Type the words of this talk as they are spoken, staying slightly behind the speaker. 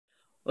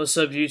What's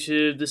up,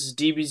 YouTube? This is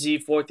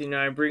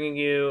DBZ439 bringing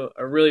you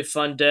a really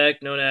fun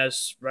deck known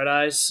as Red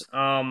Eyes.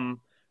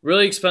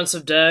 Really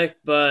expensive deck,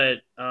 but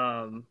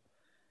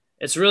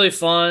it's really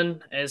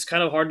fun and it's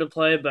kind of hard to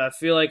play. But I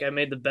feel like I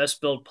made the best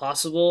build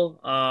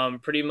possible.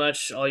 Pretty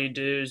much all you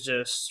do is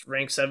just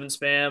rank 7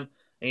 spam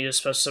and you just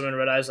special summon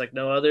Red Eyes like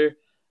no other.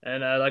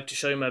 And I'd like to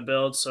show you my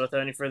build. So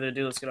without any further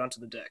ado, let's get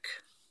onto the deck.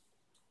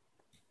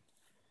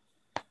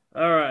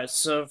 All right,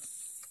 so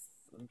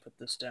let me put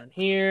this down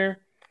here.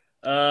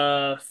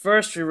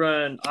 First we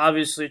run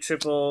obviously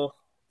triple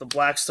the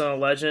Blackstone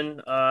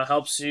Legend.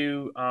 Helps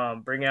you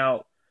bring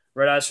out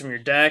red eyes from your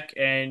deck,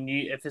 and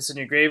if it's in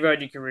your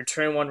graveyard, you can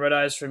return one red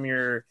eyes from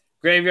your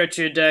graveyard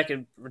to your deck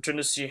and return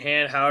this to your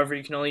hand. However,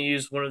 you can only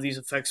use one of these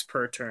effects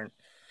per turn.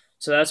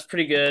 So that's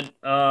pretty good.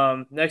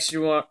 Next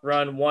you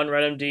run one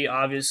red MD.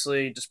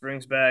 Obviously, just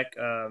brings back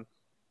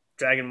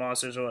dragon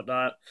monsters or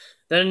whatnot.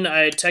 Then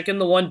I tech in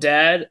the one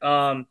dad.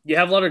 You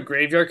have a lot of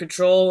graveyard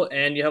control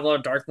and you have a lot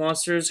of dark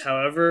monsters.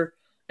 However,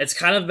 it's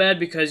kind of bad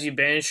because you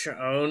banish your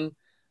own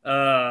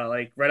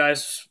like red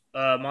eyes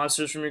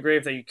monsters from your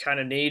grave that you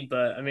kind of need.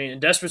 But I mean, in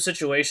desperate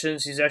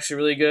situations, he's actually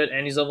really good,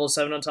 and he's level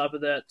 7 on top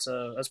of that,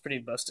 so that's pretty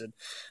busted.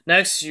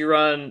 Next, you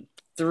run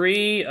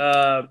three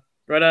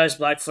red eyes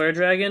black flare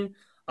dragon.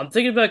 I'm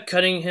thinking about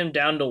cutting him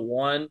down to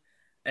one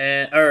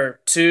and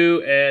or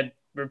two and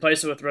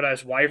replace it with Red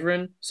Eyes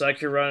Wyvern, so I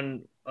can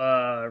run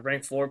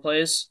rank 4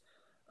 plays.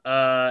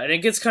 And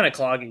it gets kind of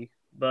cloggy,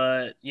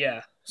 but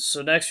yeah.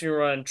 So next you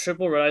run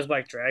triple Red Eyes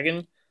Black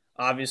Dragon,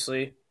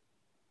 obviously.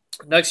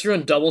 Next you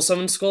run double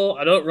Summon Skull.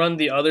 I don't run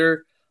the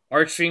other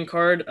Archfiend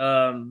card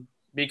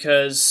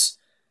because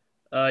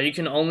you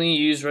can only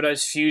use Red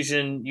Eyes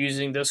Fusion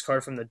using this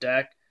card from the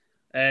deck,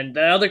 and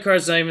the other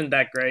card's not even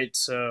that great.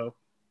 So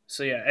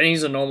yeah, and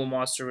he's a normal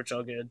monster, which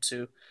I'll get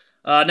into.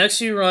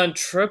 Next, you run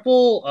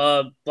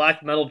triple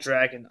black metal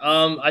dragon.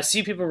 I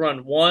see people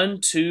run one,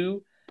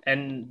 two,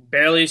 and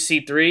barely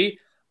see three.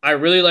 I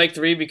really like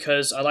three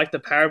because I like the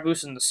power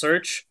boost in the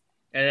search,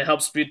 and it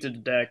helps speed through the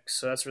deck.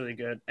 So that's really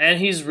good. And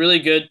he's really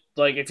good.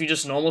 Like if you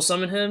just normal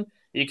summon him,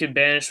 you can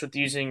banish with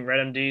using red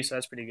MD. So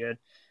that's pretty good.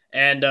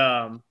 And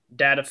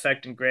Dad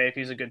Effect and Grave,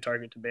 he's a good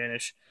target to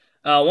banish.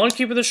 One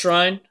Keeper of the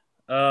Shrine.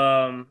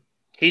 Um,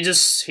 he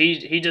just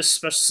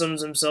special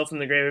summons himself from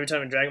the grave every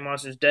time a dragon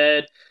monster is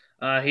dead.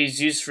 He's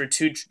used for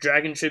 2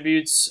 dragon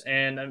tributes,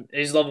 and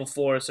he's level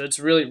 4, so it's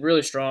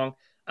really strong.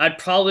 I'd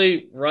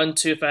probably run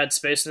 2 if I had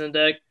space in the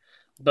deck,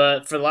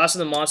 but for the last of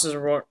the monsters,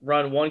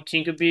 run 1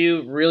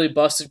 Kinkaboo, really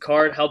busted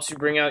card, helps you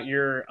bring out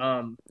your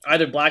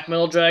either Black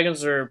Metal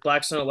Dragons or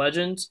Blackstone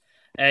Legends,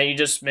 and you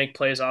just make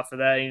plays off of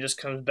that, and he just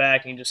comes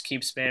back and you just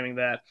keep spamming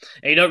that.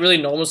 And you don't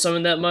really normal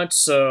summon that much,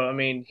 so I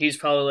mean, he's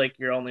probably like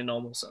your only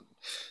normal summon.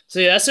 So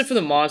yeah, that's it for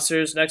the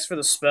monsters. Next for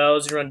the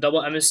spells, you run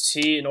double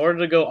MST. In order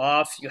to go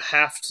off, you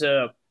have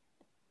to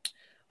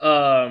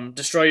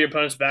destroy your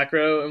opponent's back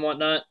row and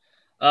whatnot.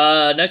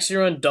 Next you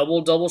run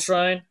double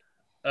shrine.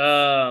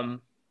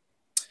 Um,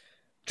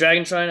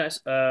 Dragon Shrine.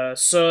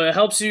 So it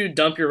helps you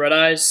dump your red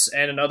eyes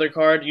and another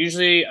card.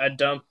 Usually I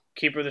dump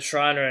Keeper of the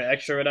Shrine or an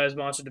extra red eyes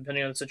monster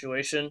depending on the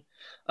situation.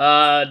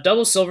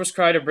 Double Silver's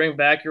Cry to bring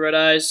back your red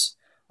eyes.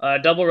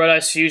 Double Red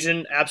Eyes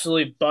Fusion,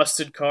 absolutely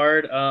busted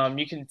card.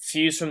 You can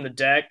fuse from the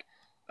deck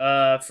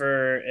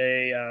for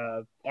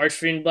a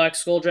Archfiend Black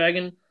Skull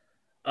Dragon.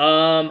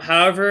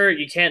 However,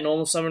 you can't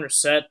normal summon or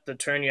set the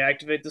turn you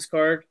activate this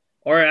card,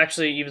 or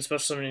actually even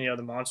special summon any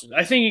other monsters.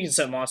 I think you can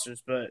set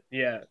monsters, but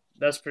yeah,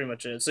 that's pretty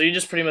much it. So you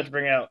just pretty much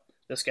bring out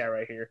this guy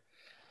right here.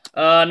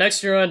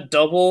 Next you run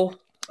double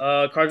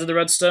Cards of the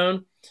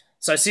Redstone.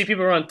 So I see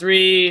people run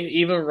 3,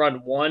 even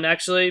run 1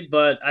 actually,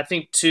 but I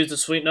think 2 is the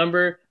sweet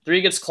number. 3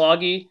 gets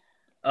cloggy.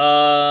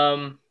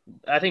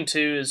 I think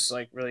 2 is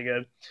like really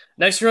good.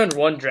 Next you run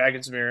 1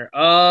 Dragon's Mirror.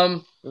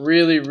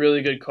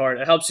 Really good card.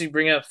 It helps you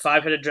bring out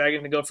 5-headed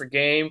dragon to go for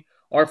game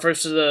or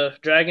first to the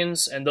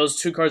dragons, and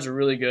those 2 cards are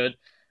really good.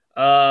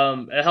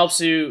 It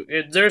helps you.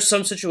 There's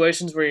some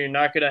situations where you're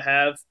not gonna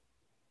have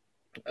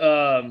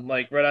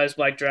like Red Eyes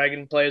Black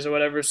Dragon plays or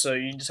whatever, so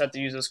you just have to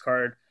use this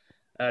card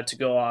to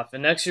go off.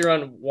 And next you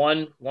run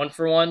one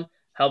for one,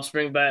 helps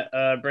bring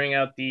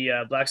out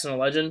the Blackstone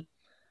Legend,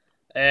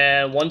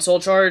 and 1 Soul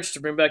Charge to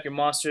bring back your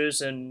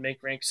monsters and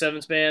make rank 7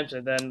 spams,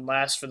 and then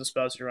last for the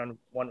spells you run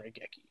 1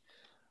 Regeki.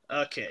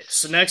 Okay,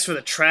 so next for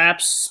the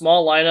traps,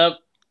 small lineup.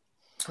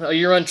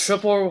 You run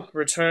triple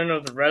Return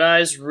of the Red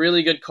Eyes,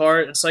 really good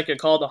card. It's like a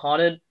Call of the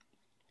Haunted,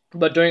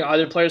 but during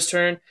either player's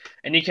turn,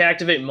 and you can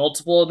activate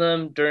multiple of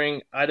them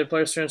during either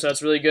player's turn, so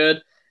that's really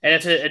good. And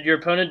if your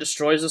opponent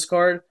destroys this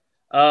card,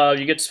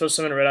 you get to supposed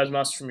summon a Red Eyes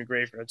monster from your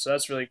graveyard, so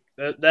that's really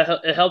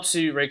it helps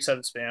you rank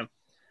 7 spam.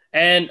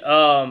 And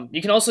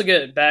you can also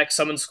get back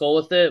Summon Skull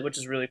with it, which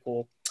is really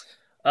cool.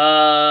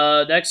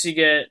 Next you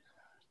get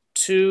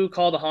 2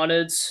 Call the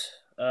Haunteds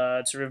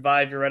to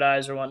revive your Red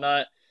Eyes or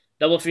whatnot.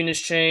 Double Phoenix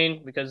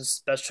Chain because it's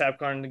the best trap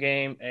card in the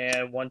game,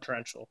 and 1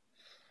 Torrential.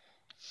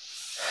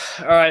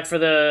 Alright, for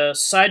the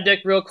side deck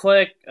real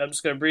quick, I'm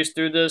just going to breeze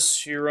through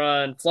this. You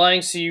run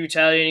Flying Sea,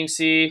 Retaliating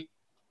Sea,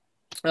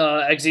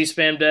 XZ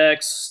spam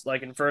decks,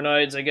 like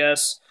Infernoids, I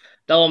guess.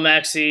 Double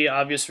Maxi,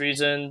 obvious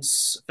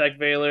reasons. Effect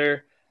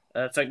Veiler,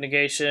 Effect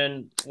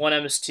Negation, 1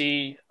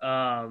 MST.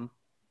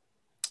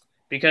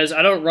 Because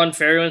I don't run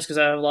Fairy Winds because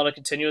I have a lot of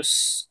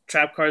continuous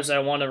trap cards that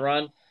I want to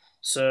run.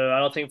 So I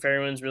don't think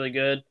Fairy Wind's really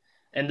good.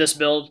 And this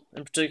build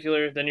in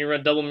particular. Then you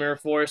run double Mirror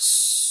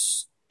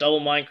Force, double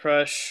Mind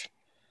Crush,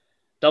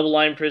 double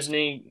Line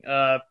Imprisoning.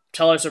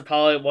 Tellers are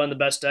probably one of the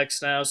best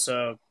decks now,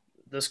 so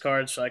this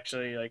card's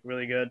actually like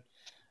really good.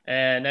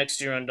 And next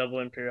you run double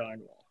Imperial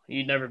Iron Wall.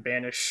 You'd never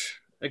banish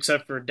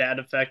except for Dad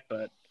Effect,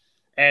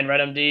 and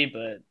Red MD,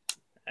 but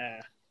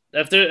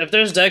if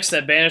there's decks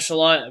that banish a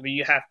lot, I mean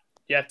you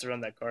have to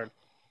run that card.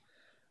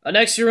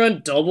 Next, you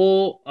run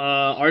double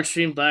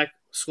Archfiend Black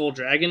Skull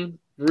Dragon.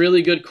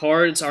 Really good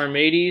card. It's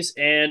Armades,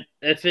 and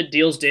if it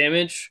deals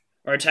damage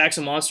or attacks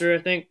a monster, I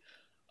think,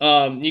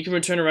 you can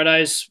return a Red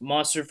Eyes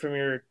monster from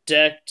your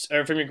deck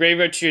or from your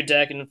graveyard to your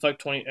deck and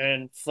inflict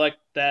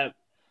that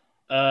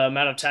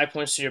amount of attack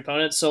points to your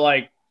opponent. So,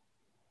 like,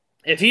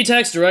 if he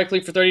attacks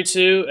directly for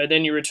 32, and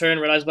then you return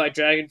Red Eyes Black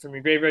Dragon from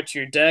your graveyard to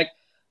your deck,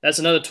 that's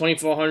another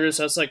 2,400.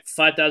 So that's like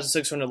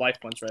 5,600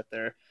 life points right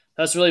there.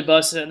 That's really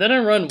busted. And then I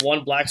run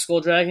one Black Skull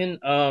Dragon,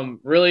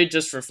 really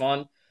just for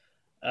fun.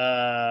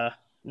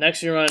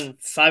 Next you run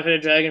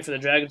 5-headed Dragon for the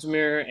Dragon's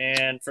Mirror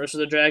and First of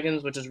the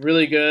Dragons, which is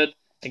really good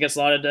against a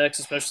lot of decks,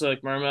 especially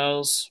like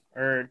Mermails,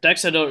 or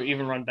decks that don't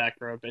even run back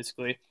row,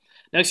 basically.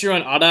 Next you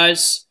run Odd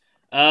Eyes.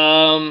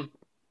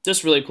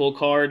 Just really cool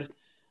card.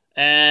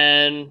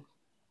 And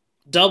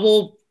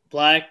double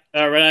Black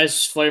Red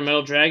Eyes Flare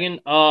Metal Dragon.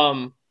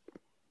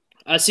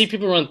 I see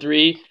people run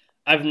 3.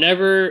 I've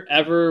never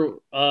ever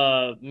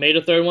made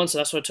a third one, so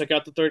that's why I took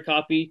out the third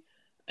copy.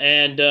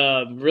 And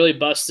really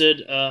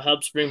busted.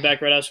 Helps bring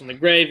back Red Eyes from the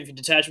grave. If you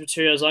detach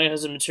material, as long as it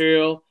has a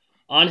material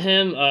on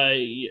him,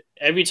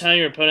 every time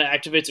your opponent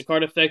activates a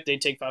card effect, they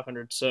take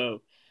 500.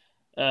 So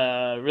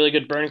really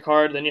good burn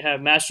card. Then you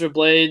have Master of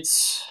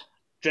Blades,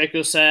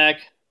 Draco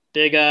Sack,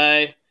 Big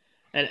Eye,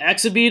 and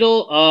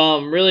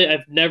Exabeetle. Really,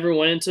 I've never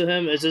went into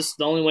him. It's just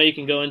the only way you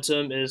can go into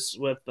him is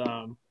with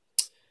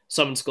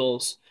Summon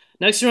Skulls.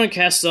 Next, you're on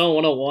Castel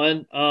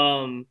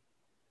 101.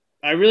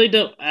 I really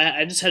don't.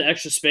 I just had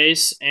extra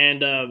space,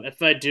 and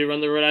if I do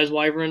run the Red Eyes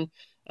Wyvern,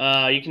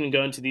 you can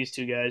go into these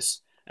two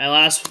guys. And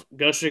last,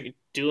 Ghost Trick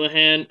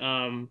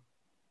Dualahan.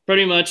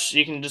 Pretty much,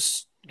 you can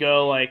just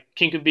go like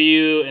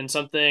Kinkabiu and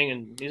something,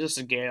 and he's just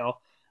a Gale.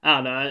 I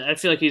don't know. I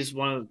feel like he's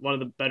one of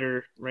the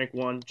better rank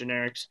 1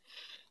 generics.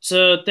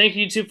 So thank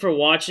you, YouTube, for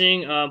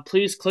watching.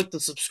 Please click the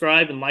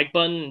subscribe and like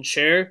button and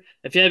share.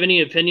 If you have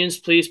any opinions,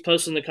 please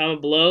post in the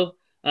comment below.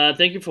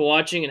 Thank you for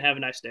watching and have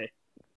a nice day.